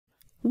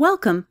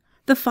Welcome!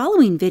 The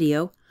following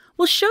video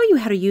will show you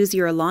how to use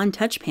your ELAN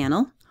Touch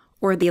Panel,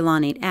 or the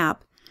ELAN 8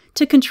 app,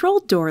 to control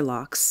door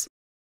locks.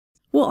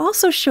 We'll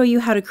also show you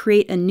how to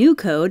create a new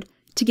code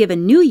to give a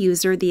new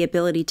user the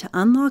ability to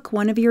unlock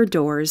one of your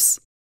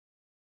doors.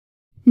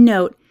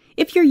 Note,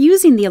 if you're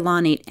using the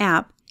ELAN 8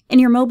 app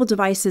and your mobile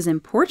device is in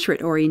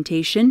portrait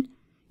orientation,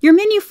 your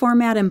menu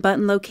format and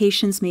button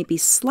locations may be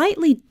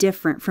slightly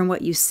different from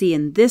what you see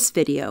in this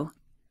video.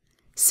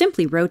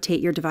 Simply rotate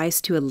your device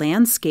to a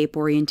landscape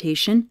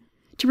orientation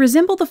to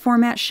resemble the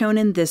format shown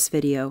in this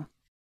video.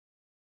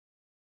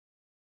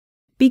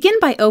 Begin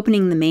by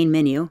opening the main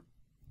menu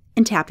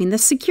and tapping the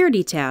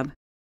Security tab.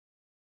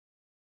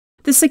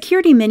 The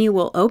Security menu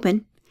will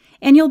open,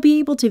 and you'll be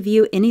able to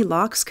view any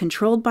locks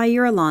controlled by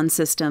your ELAN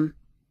system.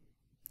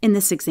 In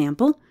this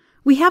example,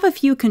 we have a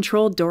few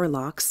controlled door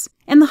locks,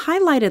 and the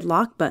highlighted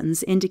lock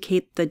buttons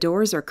indicate the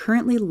doors are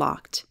currently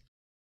locked.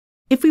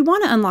 If we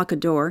want to unlock a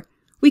door,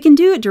 we can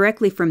do it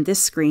directly from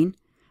this screen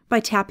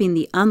by tapping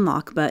the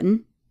Unlock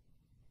button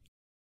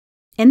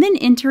and then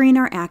entering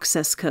our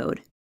access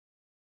code.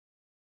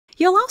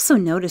 You'll also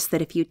notice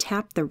that if you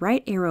tap the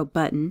right arrow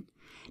button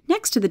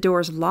next to the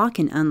door's Lock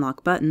and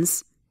Unlock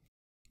buttons,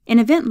 an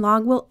event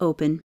log will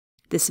open.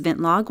 This event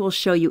log will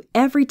show you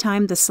every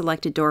time the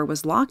selected door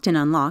was locked and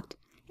unlocked,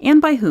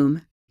 and by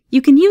whom.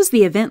 You can use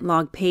the event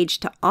log page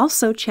to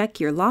also check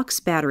your lock's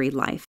battery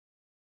life.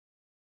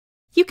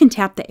 You can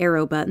tap the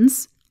arrow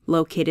buttons,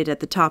 located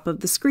at the top of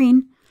the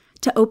screen,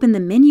 to open the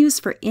menus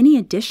for any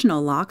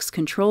additional locks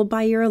controlled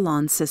by your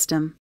ELAN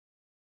system.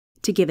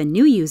 To give a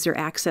new user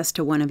access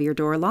to one of your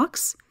door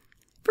locks,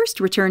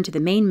 first return to the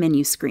main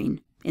menu screen.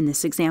 In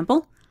this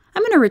example,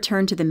 I'm going to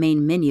return to the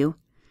main menu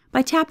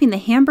by tapping the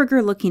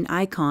hamburger-looking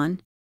icon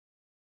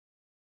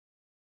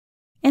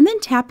and then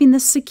tapping the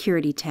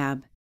Security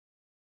tab.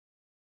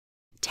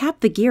 Tap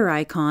the gear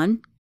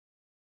icon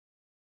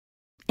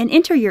and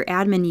enter your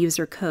admin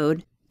user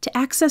code to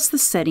access the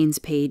Settings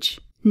page.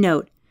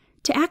 Note,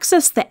 to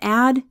access the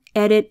Add,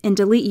 Edit, and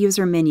Delete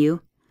User menu,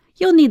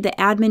 you'll need the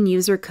admin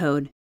user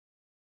code.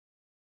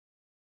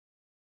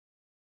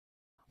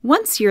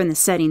 Once you're in the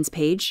Settings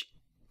page,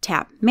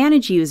 tap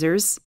Manage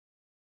Users,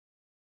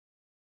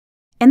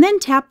 and then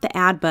tap the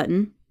Add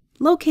button,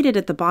 located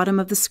at the bottom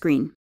of the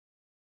screen.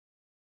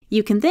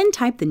 You can then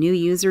type the new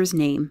user's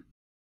name.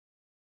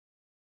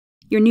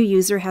 Your new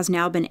user has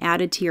now been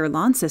added to your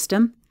ELAN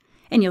system,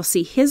 and you'll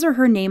see his or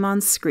her name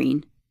on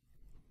screen.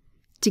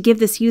 To give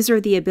this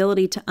user the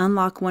ability to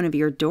unlock one of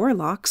your door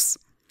locks,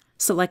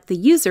 select the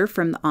user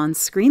from the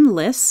on-screen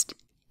list,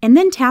 and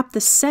then tap the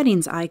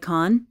Settings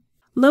icon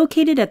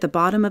located at the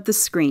bottom of the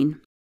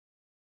screen.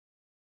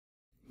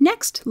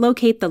 Next,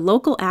 locate the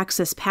Local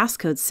Access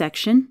Passcode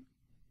section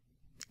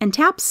and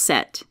tap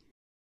Set.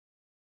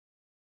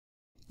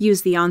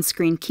 Use the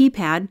on-screen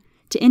keypad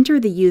to enter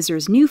the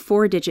user's new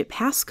 4-digit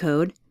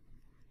passcode,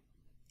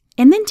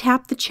 and then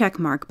tap the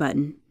checkmark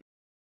button.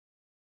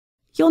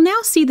 You'll now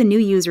see the new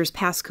user's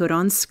passcode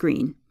on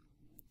screen.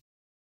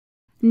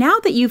 Now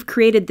that you've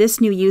created this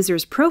new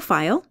user's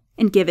profile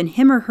and given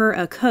him or her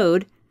a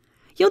code,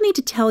 you'll need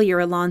to tell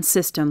your ELAN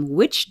system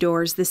which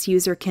doors this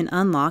user can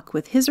unlock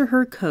with his or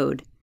her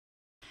code.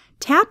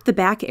 Tap the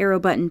back arrow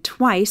button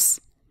twice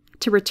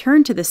to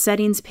return to the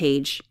Settings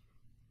page,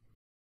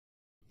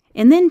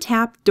 and then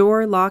tap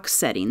Door Lock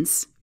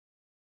Settings.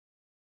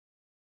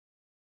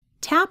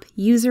 Tap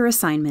User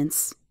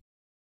Assignments.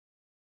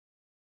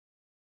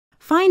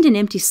 Find an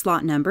empty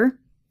slot number,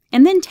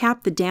 and then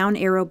tap the down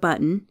arrow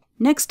button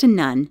next to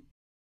None.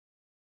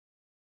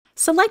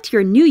 Select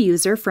your new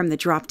user from the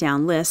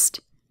drop-down list,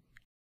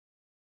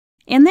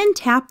 and then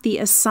tap the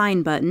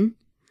Assign button,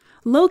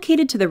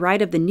 located to the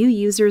right of the new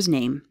user's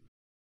name.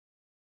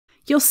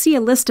 You'll see a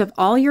list of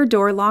all your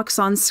door locks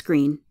on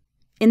screen.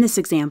 In this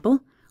example,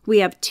 we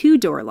have 2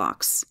 door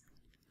locks.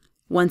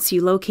 Once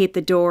you locate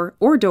the door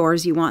or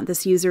doors you want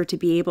this user to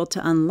be able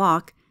to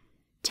unlock,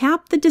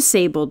 tap the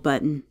Disabled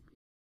button.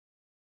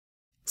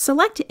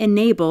 Select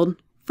Enabled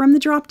from the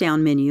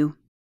drop-down menu.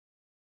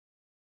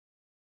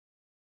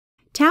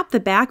 Tap the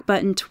back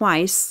button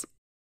twice,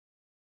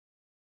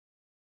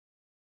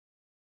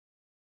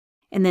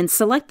 and then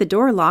select the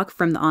door lock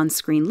from the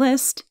on-screen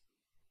list,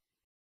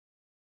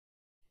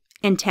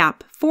 and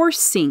tap Force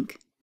Sync.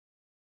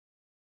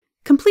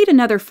 Complete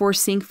another Force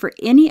Sync for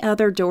any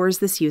other doors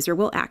this user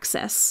will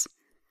access.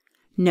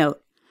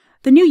 Note,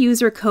 the new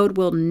user code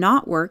will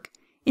not work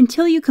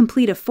until you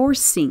complete a Force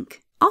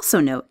Sync.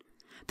 Also note,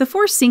 the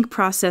Force Sync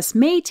process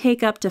may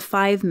take up to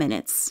 5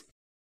 minutes.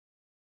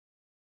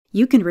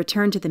 You can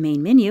return to the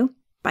main menu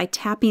by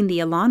tapping the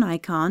ELAN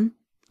icon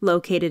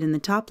located in the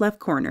top left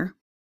corner.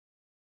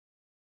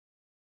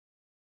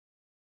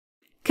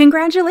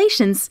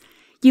 Congratulations!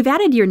 You've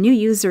added your new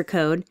user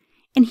code,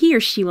 and he or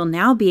she will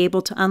now be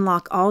able to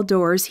unlock all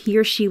doors he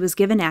or she was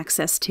given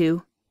access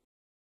to.